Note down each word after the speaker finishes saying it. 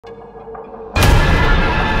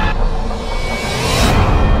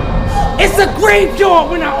It's a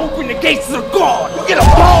graveyard when I open the gates of the guard. You get a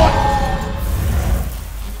ball.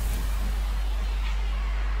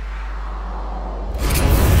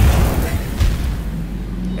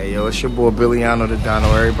 Hey yo, it's your boy Billiano the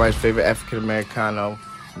Dono, everybody's favorite African Americano.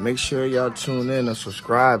 Make sure y'all tune in and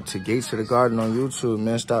subscribe to Gates of the Garden on YouTube,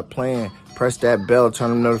 man. Stop playing. Press that bell, turn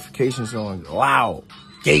them notifications on. Loud.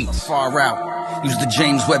 Gates. Far out. Use the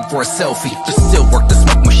James Webb for a selfie. The still work the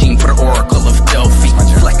smoke machine for the Oracle of Delphi.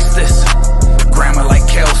 Flex this. Grammar like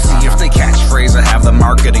Kelsey. If they catchphrase, I have the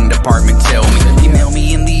marketing department tell me. Email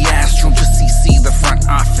me in the Astro to CC the front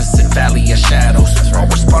office at Valley of Shadows. I'll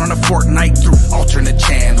respond on a fortnight through alternate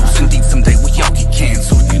channels. Indeed, someday we all get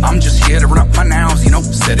canceled. I'm just here to run up my nouns,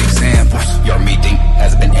 set examples. Your meeting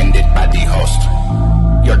has been ended by the host.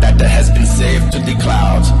 Your data has been saved to the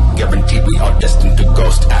clouds. Guaranteed we are destined to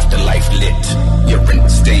ghost afterlife lit. Urine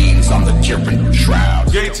stains on the urine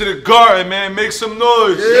shrouds. Gate to the garden, man. Make some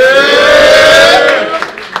noise. Yeah!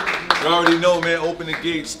 You already know, man. Open the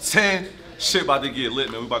gates. 10. Shit about to get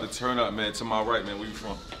lit, man. We about to turn up, man. To my right, man. Where you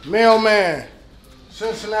from? Melman.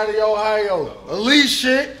 Cincinnati, Ohio. Elite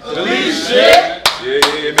shit. Elite shit.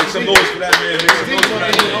 Yeah. Make some noise for that, man. Make some noise for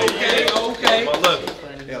that, man. Okay. My love.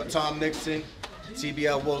 Yo, Tom Nixon.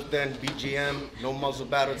 TBL Wolf Den, BGM, No Muzzle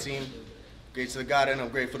Battle Team. Gates of the Garden, I'm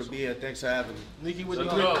grateful to be here. Thanks for having me. Nikki, what you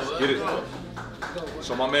Get it.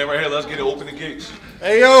 So my man right here, let's get it. Open the gates.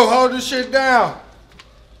 Hey yo, hold this shit down.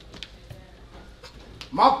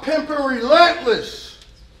 My pimpin' relentless.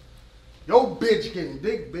 Yo bitch getting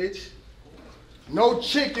dick, bitch. No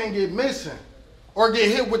chicken get missing or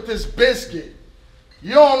get hit with this biscuit.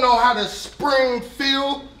 You don't know how the spring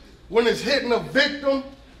feel when it's hitting a victim.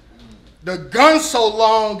 The gun so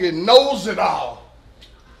long it knows it all.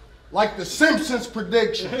 Like the Simpsons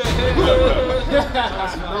prediction.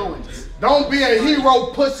 Don't be a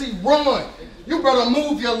hero, pussy, run. You better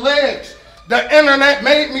move your legs. The internet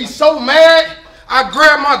made me so mad, I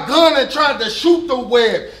grabbed my gun and tried to shoot the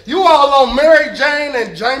web. You all on Mary Jane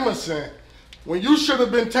and Jameson when you should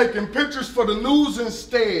have been taking pictures for the news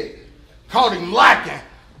instead. Caught him lacking,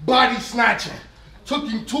 body snatching, took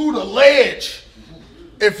him to the ledge.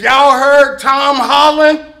 If y'all heard Tom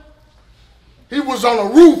Holland, he was on a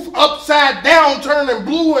roof upside down turning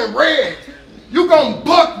blue and red. You gonna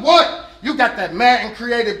buck what? You got that Madden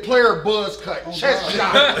created player buzz cut. Chest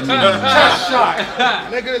shot. Chest shot.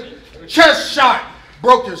 Nigga, chest shot.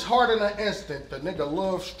 Broke his heart in an instant. The nigga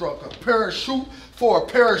love struck a parachute for a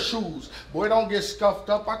pair of shoes. Boy, don't get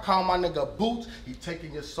scuffed up. I call my nigga Boots. He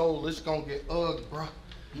taking your soul. It's gonna get ugly, bro.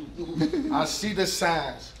 I see the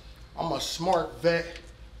signs. I'm a smart vet.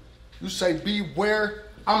 You say beware,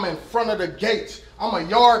 I'm in front of the gates. I'm a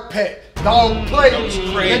yard pet. Dog play,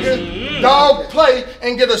 nigga. Dog play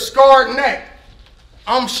and get a scarred neck.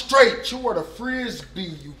 I'm straight. You were the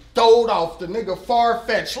frisbee. You throwed off the nigga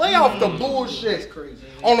far-fetched. Lay off the bullshit.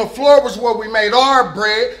 On the floor was where we made our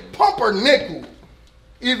bread. Pump or nickel.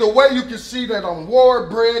 Either way, you can see that I'm war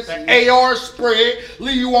bread, the AR spread,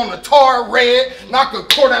 leave you on the tar red, knock a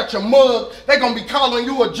quart out your mug. They gonna be calling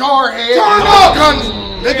you a jarhead. Turn up, guns,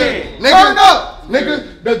 nigga, turn up,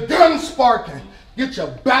 nigga. The gun sparking, get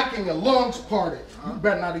your back and your lungs parted. You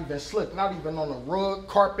better not even slip, not even on the rug,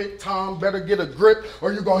 carpet. Tom better get a grip,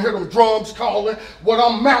 or you gonna hear them drums calling. What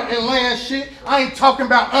I'm mountain land shit. I ain't talking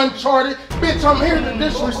about Uncharted, bitch. I'm here to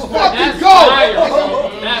disrespect you. Go.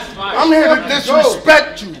 I'm here to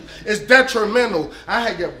disrespect you. It's detrimental. I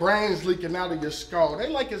had your brains leaking out of your skull. They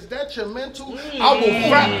like it's detrimental. I will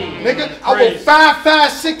nigga. I will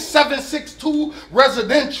 556-762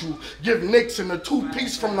 residential. Give Nixon a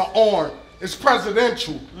 2-piece from the arm. It's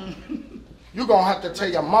presidential. You gonna have to tell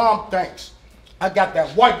your mom thanks. I got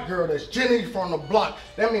that white girl that's Jenny from the block.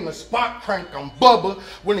 That mean the spot crank on Bubba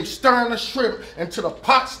when he stirring the shrimp into the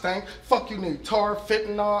pot stank. Fuck you need tar,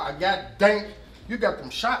 fentanyl, I got dank. You got them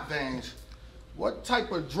shot veins. What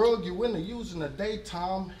type of drug you into using the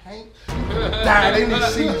daytime, Hank? You could have died any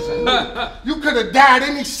season. You could have died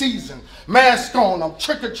any season. Mask on, I'm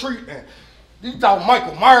trick-or-treating. You thought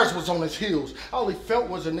Michael Myers was on his heels. All he felt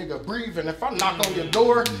was a nigga breathing. If I knock on your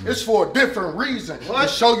door, it's for a different reason. To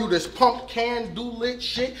show you this pump can do lit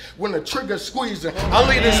shit when the trigger's squeezing. I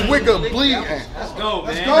leave this wigger bleeding. Let's go,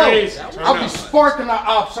 man. Let's go. I'll be sparking the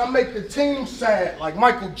ops. I make the team sad. Like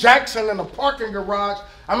Michael Jackson in a parking garage.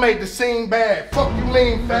 I made the scene bad. Fuck you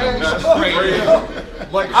mean, fast?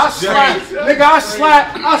 I slide. Nigga, I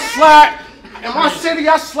slide. In my city,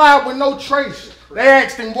 I slide with no trace. They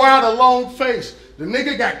asked him why the long face. The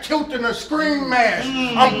nigga got killed in a scream mask.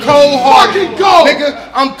 I'm cold-hearted.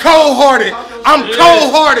 Nigga, I'm cold-hearted. I'm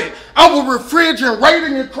cold-hearted. I will refrigerate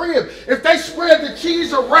in your crib. If they spread the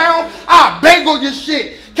cheese around, I'll bagel your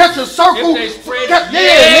shit. Catch a circle. Nigga.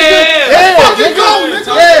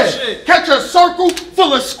 Catch a circle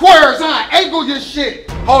full of squares. I'll angle your shit.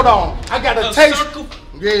 Hold on. I got a taste. Circle?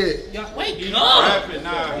 Yeah. Wait,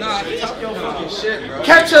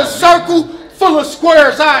 Catch a circle full of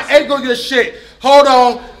squares. I'll angle your shit. Hold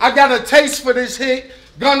on. I got a taste for this hit.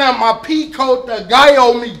 Gun out my pea coat, the guy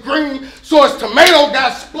owed me green, so his tomato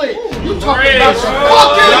got split. You talking about your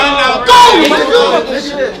fucking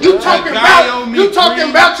You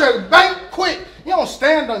talking about your banquet. You don't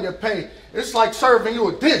stand on your pay. It's like serving you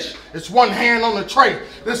a dish. It's one hand on the tray.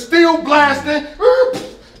 The steel blasting,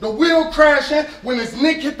 the wheel crashing. When this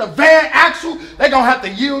Nick hit the van axle, they gonna have to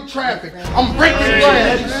yield traffic. I'm breaking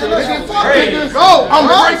glass. I'm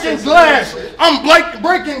breaking glass. I'm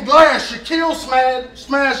breaking glass. Shaquille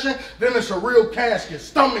smashing. Then it's a real casket.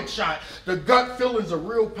 Stomach shot. The gut feeling's a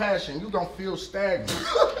real passion. You gonna feel stagnant.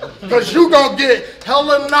 Cause you gonna get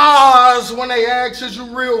hella nas when they ask is you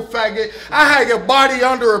real faggot. I had your body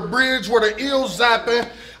under a bridge where the eel's zapping.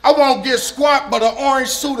 I won't get squat but an orange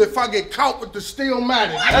suit if I get caught with the steel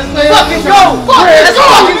matting. Let's fucking go! Let's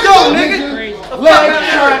fucking go, nigga! Leg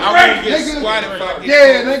shot.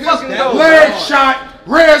 Yeah, nigga. Leg shot.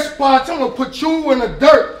 Red spots. I'm gonna put you in the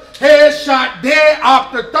dirt. Headshot. Dead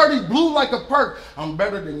op the 30 blue like a perk. I'm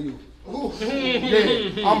better than you.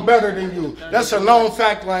 Yeah, I'm better than you. That's a known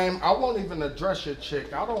fact, lame. I won't even address your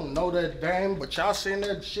chick. I don't know that dame, but y'all seen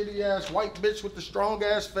that shitty ass white bitch with the strong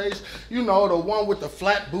ass face? You know, the one with the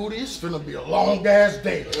flat booty. It's finna be a long ass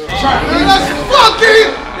day. Try me. Let's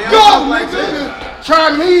fucking go, nigga.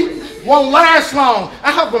 Try me. Won't last long.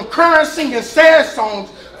 I have them crying, singing sad songs.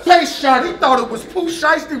 Face shot. He thought it was Pooh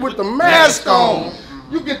Shiesty with the mask on.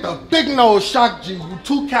 You get the big nose shock G. You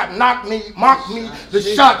two-cap mock me. The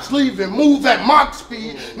shots leaving, move at mock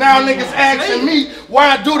speed. Now niggas asking me why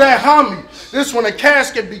I do that, homie. This when a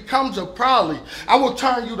casket becomes a probably. I will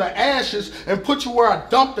turn you to ashes and put you where I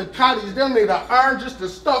dump the cotties. They'll need an iron just to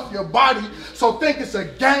stuff your body. So think it's a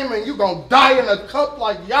game and you gonna die in a cup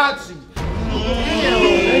like Yahtzee.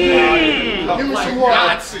 Give me some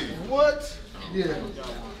water. What? Yeah.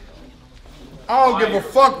 I don't give a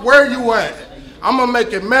fuck where you at. I'm gonna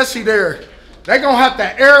make it messy there. They gonna have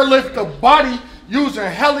to airlift the body using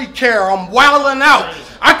helicare. I'm wilding out.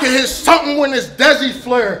 I can hit something when it's Desi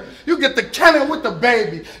flare. You get the cannon with the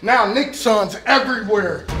baby. Now NIXON's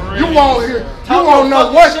everywhere. You won't hear. You won't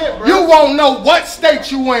know what. You won't know what state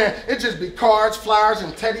you in. It just be cards, flowers,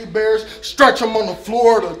 and teddy bears. Stretch them on the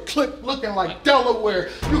floor. The clip looking like Delaware.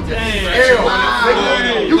 You get this L,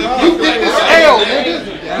 nigga. You get this L,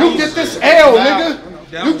 nigga. You get this L, nigga.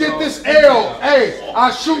 You get this L. Hey,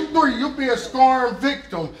 I shoot 3. You be a scoring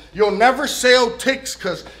victim. You'll never sell ticks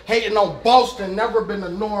because hating on Boston never been a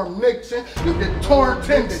norm. Nixon. You get torn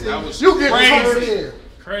tendons. You get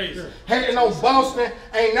crazy. Hating on Boston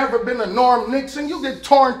ain't never been a norm. Nixon. You get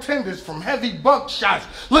torn tendons from heavy buckshots.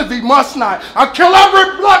 Livy must not. I kill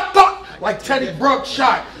every blood clot. Like Teddy Brooks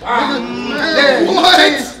shot.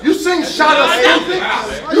 You sing shot of stupid?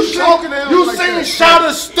 You sing shot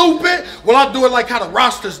of stupid? Well, I do it like how the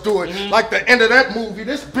rosters do it. Like the end of that movie,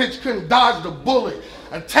 this bitch couldn't dodge the bullet.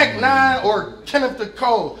 A Tech 9 or Kenneth the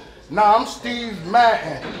Cole. Nah, I'm Steve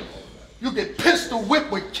Madden. You get pistol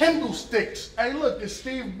whipped with Kindle sticks. Hey, look, it's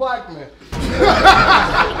Steve Blackman.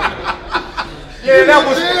 That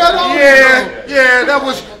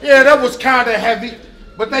was kind of heavy.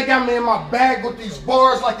 But they got me in my bag with these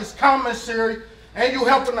bars like it's commissary. And you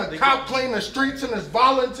helping a cop clean the streets and it's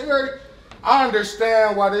voluntary. I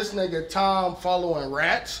understand why this nigga Tom following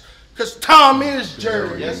rats. Cause Tom is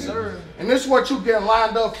Jerry. Yes, sir. And this is what you getting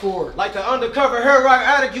lined up for. Like the undercover hair rock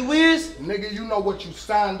addict you is? Nigga, you know what you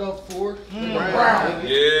signed up for.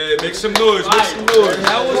 Yeah, make some noise, make some noise.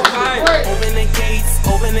 That was fine. Open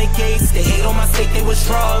the gates, they hate on my state, they was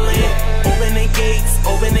trolling. Open the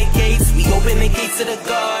gates, we open the gates to the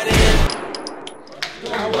garden.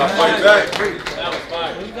 I fight back. That was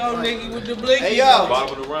fine. Let's go, nigga, with the blinky. Hey, yo.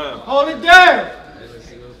 Bottom of the round. Hold it down.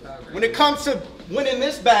 When it comes to winning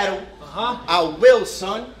this battle, I will,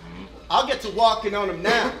 son. I'll get to walking on him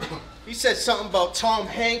now. He said something about Tom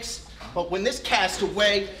Hanks, but when this cast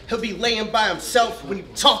away, he'll be laying by himself when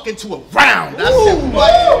he's talking to a round. I said,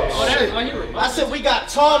 what? I said, we got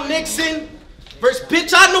Tom Nixon versus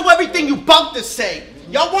bitch, I know everything you about to say.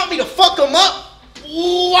 Y'all want me to fuck him up?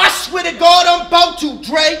 Ooh, I swear to God I'm about to,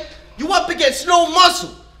 Dre. You up against no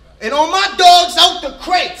muscle. And on my dogs out the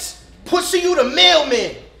crates. Pussy, you the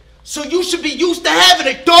mailman. So you should be used to having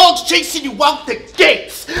the dogs chasing you out the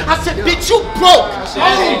gates. I said, bitch, you broke.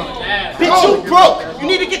 Bitch, you broke. You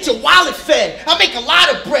need to get your wallet fed. I make a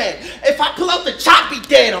lot of bread. If I pull out the choppy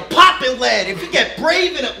dead, I'm popping lead. If you get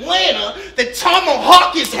brave in Atlanta, then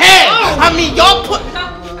tomahawk his head. I mean, y'all put...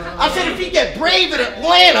 I said if he get brave in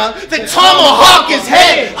Atlanta, then tomahawk his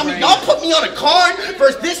head. I mean, y'all put me on a card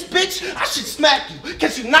versus this bitch, I should smack you,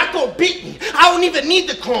 cause you're not gonna beat me. I don't even need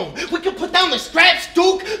the chrome. We can put down the straps,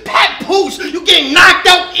 Duke, Pat Pooch, you getting knocked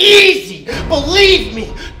out easy. Believe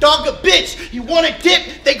me, dog a bitch, you want a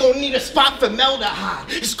dip, they gon' need a spot for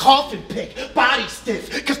formaldehyde. His coffin pick, body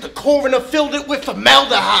stiff, cause the coroner filled it with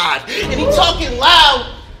formaldehyde. And he talking loud,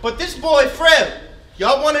 but this boy Fred,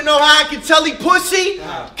 y'all wanna know how I can tell he pussy?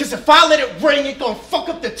 Cause if I let it ring, it gon' fuck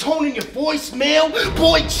up the tone in your voicemail.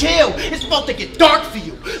 Boy, chill, it's about to get dark for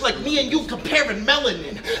you. Like me and you comparing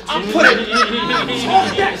melanin. I'm putting...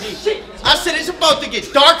 I said it's about to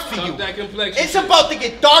get dark for you. It's about to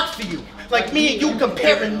get dark for you. Like me and you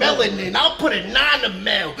comparing melanin. I'll put a 9 to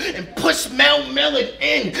Mel and push Melon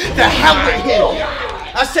in the hell with him.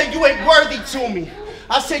 I said you ain't worthy to me.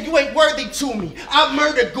 I said, you ain't worthy to me. I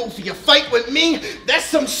murdered Goofy. A fight with me, that's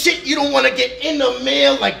some shit you don't want to get in the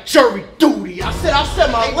mail like jury duty. I said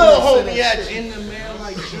my little homie at you. In the mail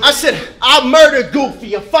like jury. I said, I murdered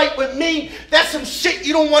Goofy. A fight with me, that's some shit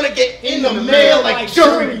you don't want to get in the mail like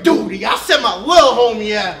jury duty. I said, my little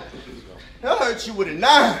homie at you. I hurt you with a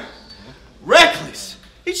 9. Reckless.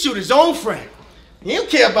 He'd shoot his own friend. He don't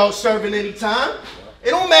care about serving any time. It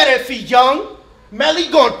don't matter if he young. Melly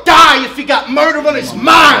gonna die if he got murder on his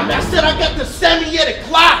mind. I said I got the semi at a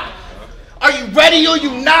clock. Are you ready or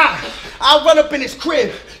you not? I'll run up in his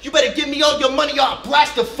crib. You better give me all your money or I'll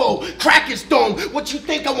blast the foe. Crack his dome. What you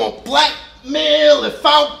think I want blackmail? If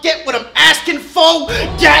I don't get what I'm asking for,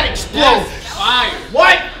 that explode.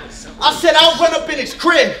 What? I said I'll run up in his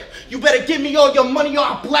crib. You better give me all your money or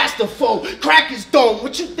I'll blast the foe. Crack his dome.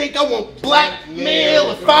 What you think I want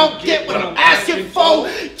blackmail? If I don't get what I'm asking for,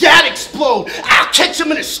 that explode. I'll catch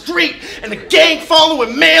him in the street and the gang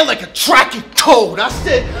following mail like a tracking code. I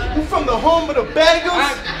said, you from the home of the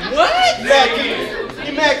Bengals? What?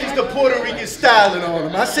 You mad cause the Puerto Rican styling on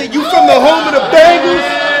him. I said, you from the home of the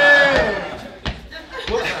Bengals?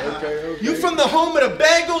 You from the home of the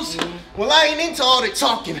Bengals? Well, I ain't into all the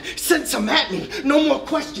talking. Send some at me. No more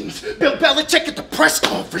questions. Bill Belichick at the press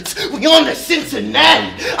conference. We on to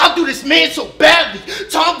Cincinnati. I'll do this man so badly.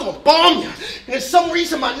 Tom gonna bomb you. And there's some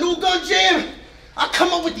reason my new gun jam, I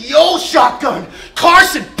come up with the old shotgun.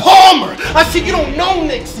 Carson Palmer. I said, you don't know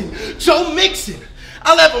Nixon. Joe Mixon.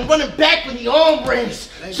 I'll have him running back with the arm race.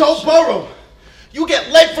 Joe Burrow. You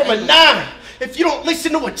get lead from a 9 if you don't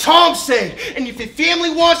listen to what Tom say. And if your family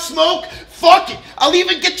wants smoke, fuck it. I'll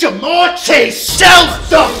even get your Marche shells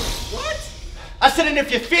done. What? I said, and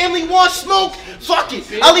if your family wants smoke, fuck it.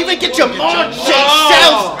 I'll even get your Marche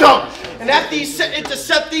shells done. And after you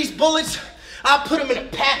intercept these bullets, I'll put them in a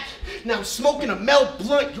pack. Now I'm smoking a Mel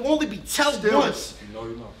blunt. You only be told once. No,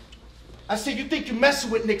 you're not. I said, you think you're messing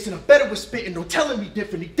with Nixon? I'm better with spitting. No telling me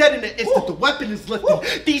different. He dead in the instant. The weapon is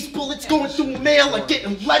lifted. These bullets going through mail like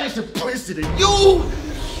getting letters in prison. And you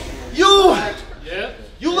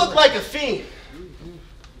look like a fiend.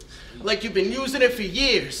 Like you've been using it for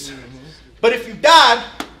years. But if you died,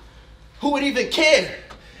 who would even care?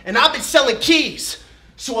 And I've been selling keys.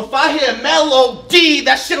 So if I hear melody,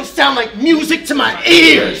 that shit'll sound like music to my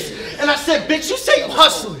ears. And I said, bitch, you say you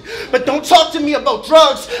hustling, but don't talk to me about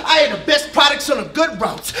drugs. I had the best products on the good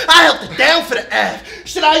routes. I held it down for the ad.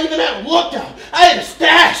 Shit, I even had a lookout. I had a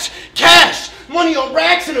stash, cash, money on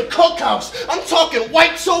racks in the cookhouse. I'm talking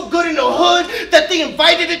white so good in the hood that they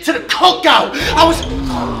invited it to the cookout. I was... Boy,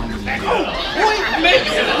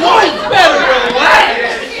 better relax.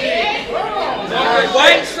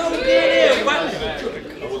 White so good in.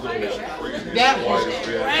 That was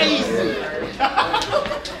crazy.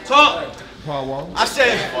 Talk. I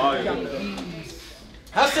said,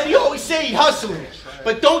 you always say he hustling,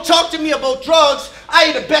 but don't talk to me about drugs. I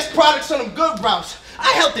had the best products on them good routes.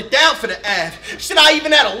 I held it down for the ad. Shit, I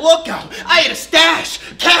even had a lookout. I had a stash,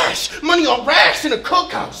 cash, money on racks in the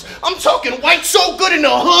cookhouse. I'm talking white so good in the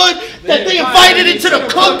hood that they invited it to the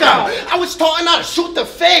cookout. I was taught how to shoot the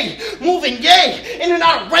fade, moving yay, in and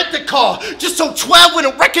out of rent-a-car, just so 12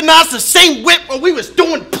 wouldn't recognize the same whip when we was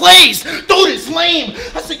doing plays. Dude is lame.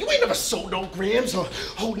 I said, you ain't never sold no grams or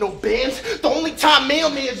hold no bands. The only time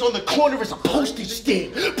mailman's on the corner is a postage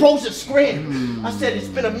stamp. Bros are scram. I said, it's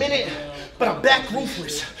been a minute, but I'm back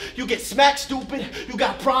ruthless. You get smacked, stupid. You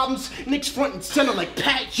got problems. Nick's front and center like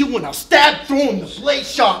Pat Ewan. I'll stab through him, the blade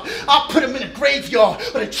sharp. I'll put him in a graveyard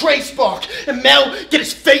with a tray spark. And Mel get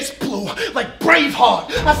his face blue like Braveheart.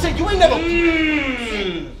 I said, you ain't never...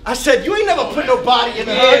 I said, you ain't never put no body in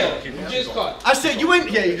the hood. You just caught. I said, you ain't...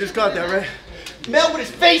 Yeah, you just got that, right? Mel with his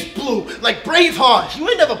face blue like Braveheart. You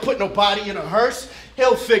ain't never put no body in a hearse.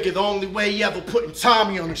 He'll figure the only way he ever putting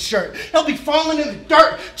Tommy on his shirt. He'll be falling in the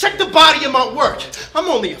dirt. Check the body of my work. I'm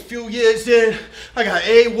only a few years in. I got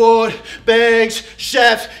A-Ward, Bangs,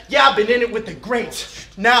 Chef. Yeah, I've been in it with the greats.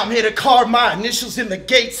 Now I'm here to carve my initials in the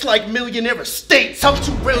gates like millionaire estates. I'm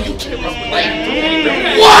too real, you can't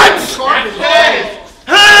relate. What?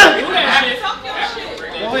 Huh?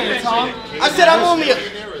 Go ahead, Tom. I said I'm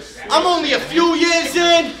only a few years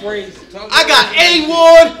in. I got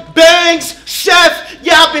A-Ward, Bangs, Chef.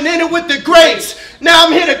 Yeah, I've been in it with the greats. Now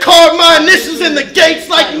I'm here to carve my initials in the gates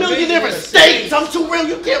like millionaire estates. I'm too real,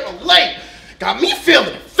 you can't relate. Got me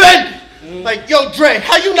feeling offended. Like, yo, Dre,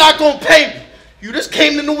 how you not gonna pay me? You just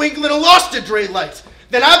came to New England and lost the Dre lights.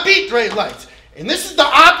 Then I beat Dre lights. And this is the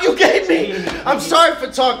op you gave me? I'm sorry for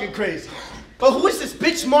talking crazy. But who is this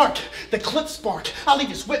bitch Mark? The clip spark. I'll leave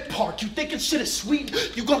his whip park. You thinking shit is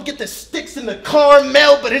sweet? You gonna get the sticks in the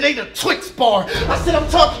caramel, but it ain't a Twix bar. I said I'm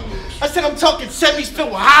talking semis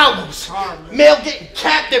filled with hollows. Male getting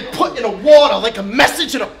capped and put in the water like a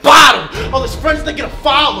message in a bottle. All his friends they gonna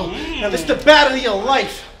follow. Now this the battle of your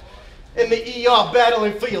life. In the ER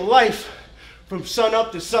battling for your life. From sun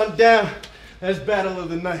up to sun down. That's battle of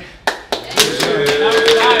the night.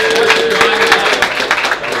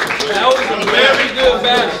 That was a very good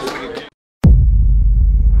battle.